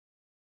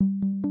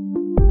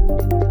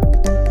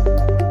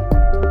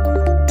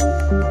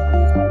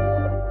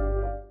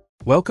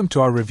Welcome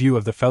to our review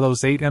of the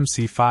Fellows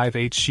 8MC5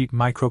 8-sheet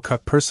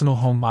micro-cut personal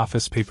home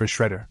office paper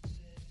shredder.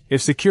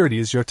 If security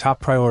is your top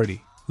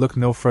priority, look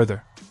no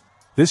further.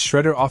 This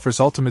shredder offers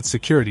ultimate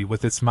security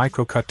with its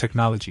micro-cut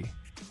technology,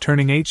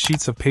 turning 8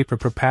 sheets of paper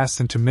per pass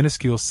into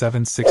minuscule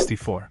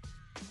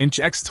 764-inch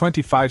x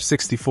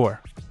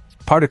 2564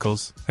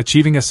 particles,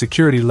 achieving a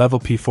security level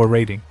P4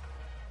 rating.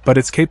 But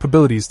its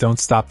capabilities don't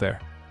stop there.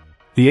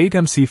 The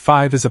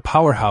 8MC5 is a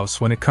powerhouse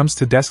when it comes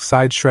to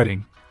desk-side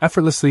shredding,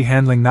 effortlessly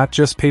handling not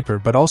just paper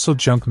but also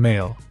junk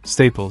mail,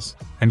 staples,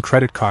 and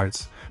credit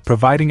cards,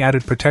 providing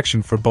added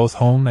protection for both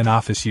home and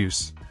office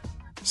use.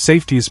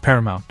 Safety is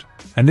paramount,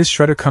 and this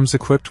shredder comes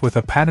equipped with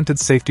a patented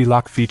safety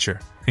lock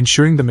feature,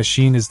 ensuring the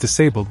machine is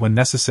disabled when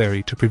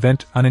necessary to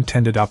prevent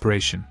unintended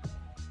operation.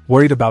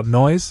 Worried about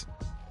noise?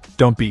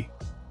 Don't be.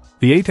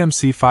 The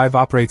 8MC5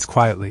 operates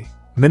quietly,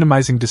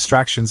 minimizing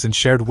distractions in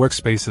shared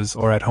workspaces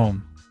or at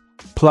home.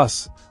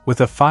 Plus,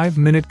 with a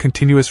 5-minute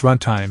continuous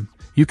runtime,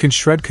 you can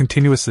shred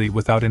continuously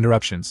without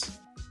interruptions.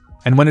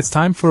 And when it's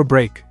time for a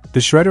break, the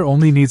shredder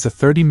only needs a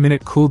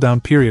 30-minute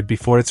cooldown period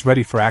before it's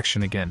ready for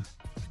action again.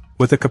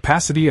 With a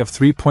capacity of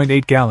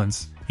 3.8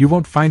 gallons, you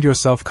won't find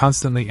yourself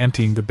constantly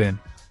emptying the bin.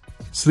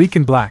 Sleek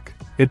and black,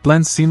 it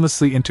blends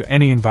seamlessly into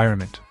any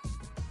environment.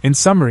 In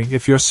summary,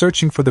 if you're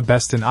searching for the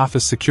best in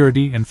office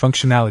security and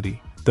functionality,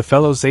 the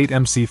Fellows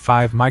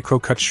 8MC5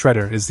 Micro-Cut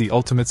Shredder is the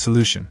ultimate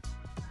solution.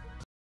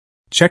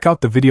 Check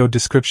out the video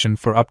description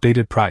for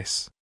updated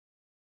price.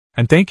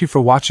 And thank you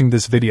for watching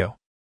this video.